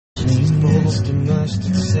Mr.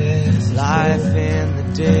 Mustard says life in the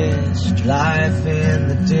district, life in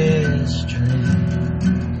the district.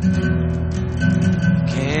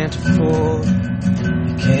 Can't afford,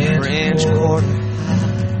 you can't French Quarter.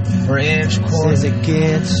 French Quarter says it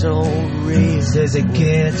gets so real, says it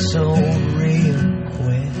gets so real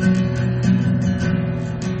quick.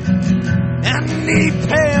 And he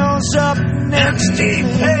pales up next to me,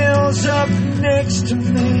 pales up next to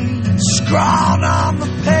me, scrawled on the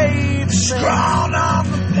pavement, scrawled on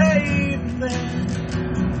the pavement.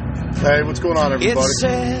 Hey, what's going on, everybody? It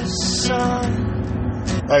says, son.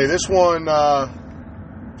 Hey, this one,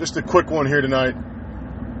 just a quick one here tonight.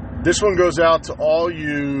 This one goes out to all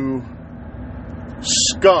you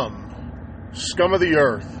scum of the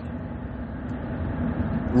earth,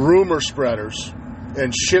 rumor spreaders,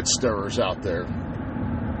 and shit stirrers out there.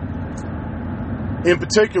 In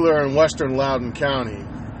particular in western Loudoun County,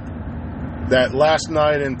 that last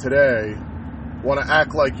night and today want to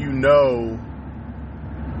act like you know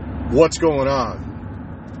what's going on.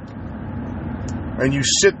 And you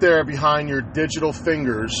sit there behind your digital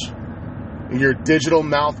fingers and your digital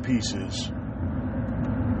mouthpieces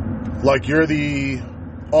like you're the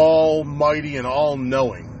almighty and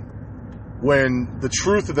all-knowing, when the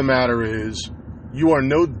truth of the matter is you are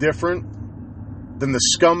no different than the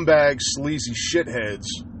scumbag, sleazy shitheads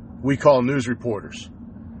we call news reporters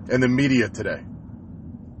and the media today.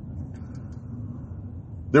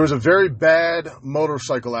 There was a very bad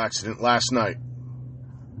motorcycle accident last night.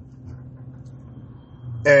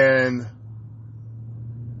 And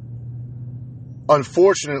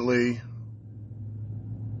unfortunately,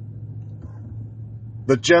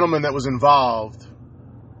 the gentleman that was involved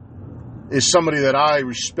is somebody that I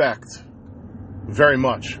respect very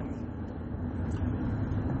much.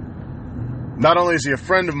 Not only is he a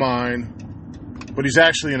friend of mine, but he's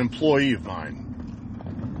actually an employee of mine.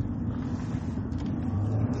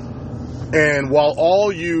 And while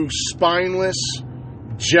all you spineless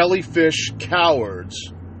jellyfish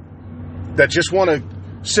cowards that just want to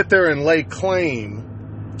sit there and lay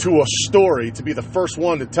claim to a story, to be the first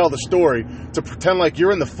one to tell the story, to pretend like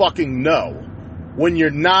you're in the fucking know when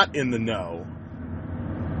you're not in the know,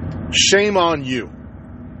 shame on you.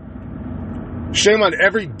 Shame on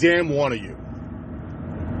every damn one of you.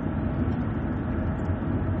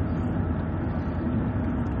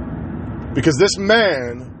 Because this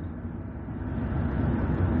man,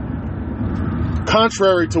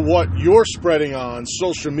 contrary to what you're spreading on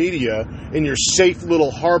social media in your safe little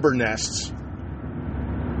harbor nests,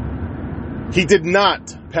 he did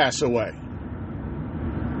not pass away.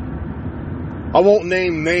 I won't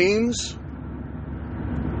name names,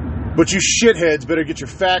 but you shitheads better get your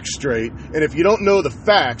facts straight. And if you don't know the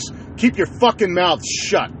facts, keep your fucking mouth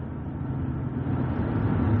shut.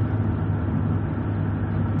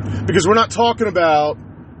 Because we're not talking about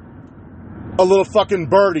a little fucking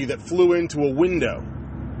birdie that flew into a window.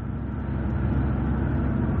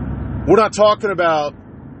 We're not talking about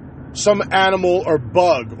some animal or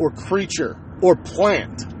bug or creature or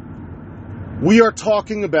plant. We are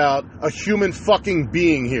talking about a human fucking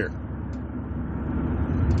being here.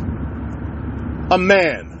 A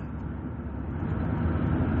man.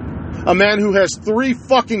 A man who has 3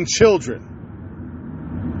 fucking children.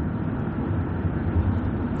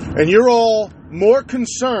 And you're all more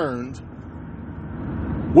concerned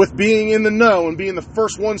with being in the know and being the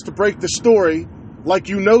first ones to break the story like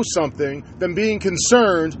you know something than being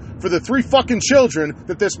concerned for the 3 fucking children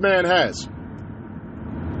that this man has.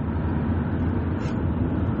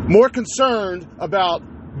 More concerned about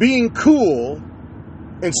being cool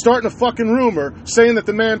and starting a fucking rumor saying that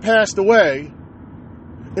the man passed away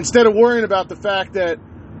instead of worrying about the fact that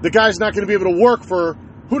the guy's not going to be able to work for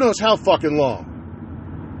who knows how fucking long.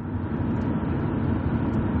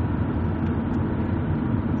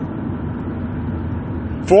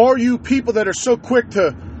 For all you people that are so quick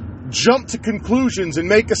to jump to conclusions and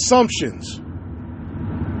make assumptions,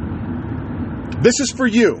 this is for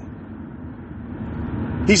you.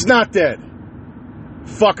 He's not dead.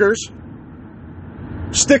 Fuckers.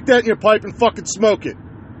 Stick that in your pipe and fucking smoke it.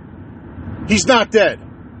 He's not dead.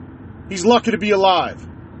 He's lucky to be alive.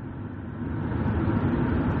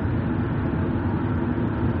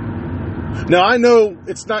 Now, I know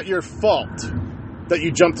it's not your fault that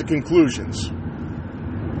you jump to conclusions.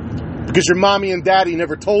 Because your mommy and daddy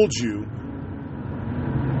never told you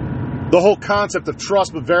the whole concept of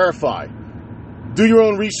trust but verify. Do your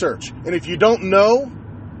own research. And if you don't know,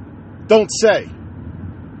 don't say.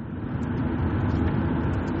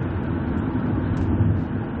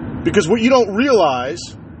 Because what you don't realize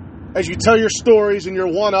as you tell your stories and your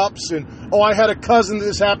one-ups and, oh, I had a cousin that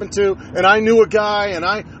this happened to, and I knew a guy, and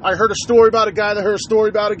I heard a story about a guy that heard a story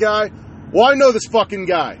about a guy. Well, I know this fucking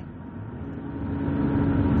guy.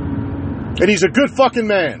 And he's a good fucking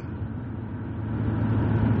man.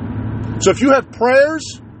 So if you have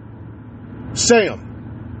prayers, say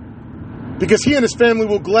them. Because he and his family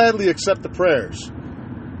will gladly accept the prayers.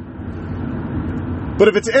 But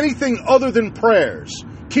if it's anything other than prayers,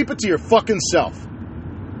 keep it to your fucking self.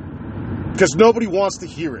 Because nobody wants to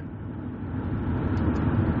hear it.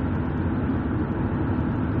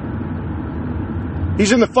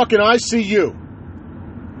 He's in the fucking ICU.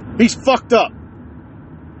 He's fucked up.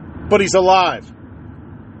 But he's alive.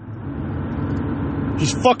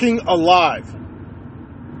 He's fucking alive.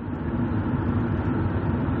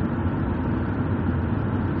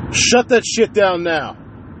 Shut that shit down now.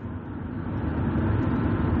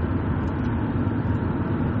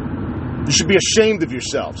 You should be ashamed of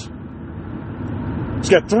yourselves. He's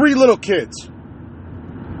got 3 little kids.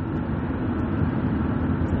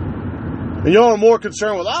 And y'all are more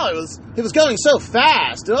concerned with, he was going so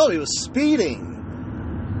fast. Oh, he was speeding.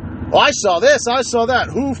 Oh, I saw this, I saw that.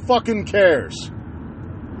 Who fucking cares?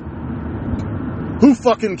 Who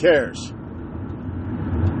fucking cares?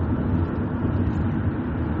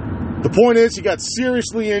 The point is, he got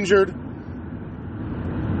seriously injured.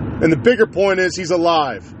 And the bigger point is, he's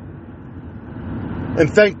alive. And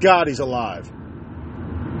thank God he's alive.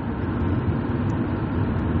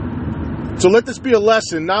 So let this be a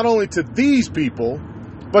lesson not only to these people,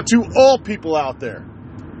 but to all people out there.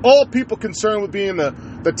 All people concerned with being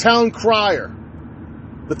the town crier,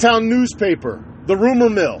 the town newspaper, the rumor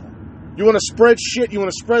mill. You want to spread shit, you want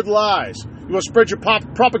to spread lies, you want to spread your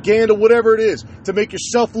propaganda, whatever it is, to make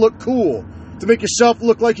yourself look cool, to make yourself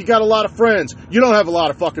look like you got a lot of friends. You don't have a lot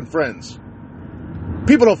of fucking friends.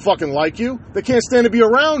 People don't fucking like you. They can't stand to be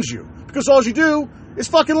around you because all you do is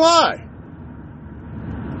fucking lie.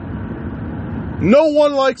 No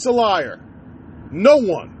one likes a liar. No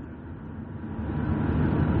one.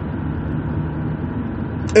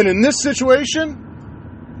 And in this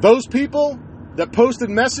situation, those people that posted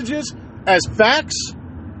messages as facts,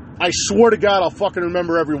 I swear to God, I'll fucking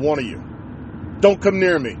remember every one of you. Don't come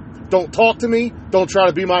near me. Don't talk to me. Don't try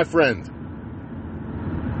to be my friend.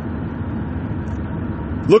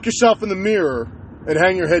 Look yourself in the mirror and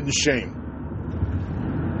hang your head in shame.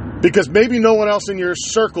 Because maybe no one else in your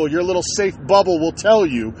circle, your little safe bubble, will tell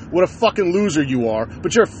you what a fucking loser you are,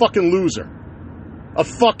 but you're a fucking loser. A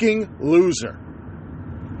fucking loser.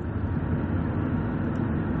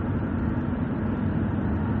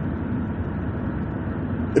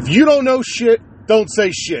 If you don't know shit, don't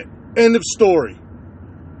say shit. End of story.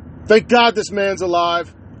 Thank God this man's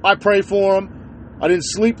alive. I pray for him. I didn't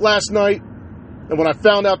sleep last night. And when I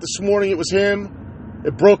found out this morning it was him,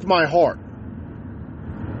 it broke my heart.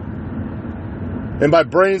 And my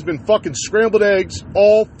brain's been fucking scrambled eggs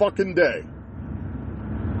all fucking day.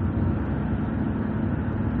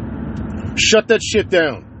 Shut that shit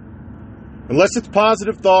down. Unless it's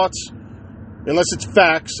positive thoughts, unless it's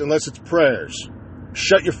facts, unless it's prayers.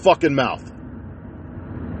 Shut your fucking mouth.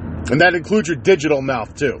 And that includes your digital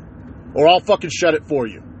mouth too. Or I'll fucking shut it for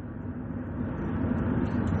you.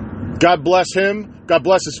 God bless him. God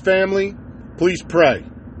bless his family. Please pray.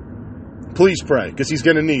 Please pray, because he's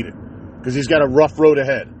going to need it. Because he's got a rough road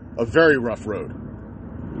ahead. A very rough road.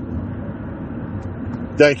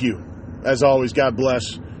 Thank you. As always, God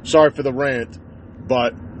bless. Sorry for the rant,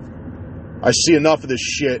 but I see enough of this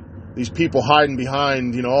shit. These people hiding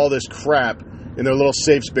behind, all this crap in their little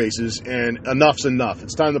safe spaces, and enough's enough.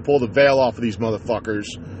 It's time to pull the veil off of these motherfuckers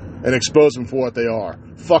and expose them for what they are.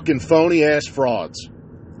 Fucking phony-ass frauds.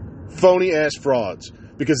 Phony-ass frauds.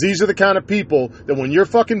 Because these are the kind of people that when your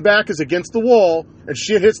fucking back is against the wall and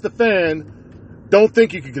shit hits the fan, don't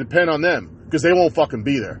think you can depend on them. Because they won't fucking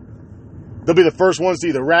be there. They'll be the first ones to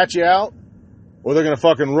either rat you out or they're going to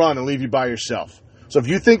fucking run and leave you by yourself. So if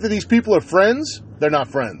you think that these people are friends, they're not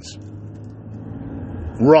friends.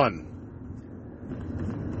 Run.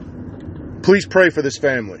 Please pray for this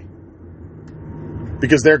family.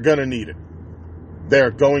 Because they're going to need it.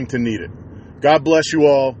 They're going to need it. God bless you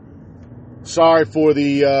all. Sorry for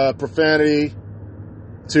the profanity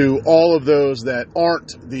to all of those that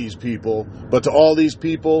aren't these people. But to all these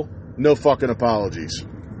people, no fucking apologies.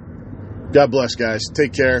 God bless, guys.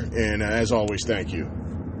 Take care. And as always, thank you.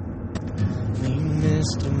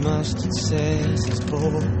 Mr. Mustard says he's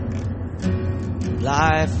bored.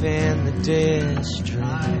 Life in the district.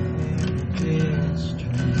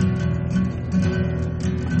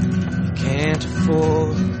 You can't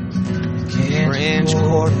afford French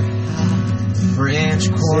Quarter. French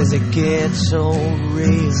corner. Says it gets so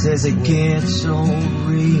real. Says it gets so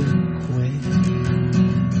real quick.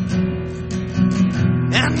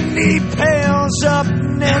 And he pales up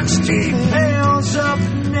next to me. Pales up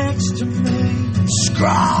next to me.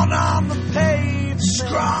 Scrawled on the pavement.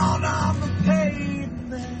 Scrawled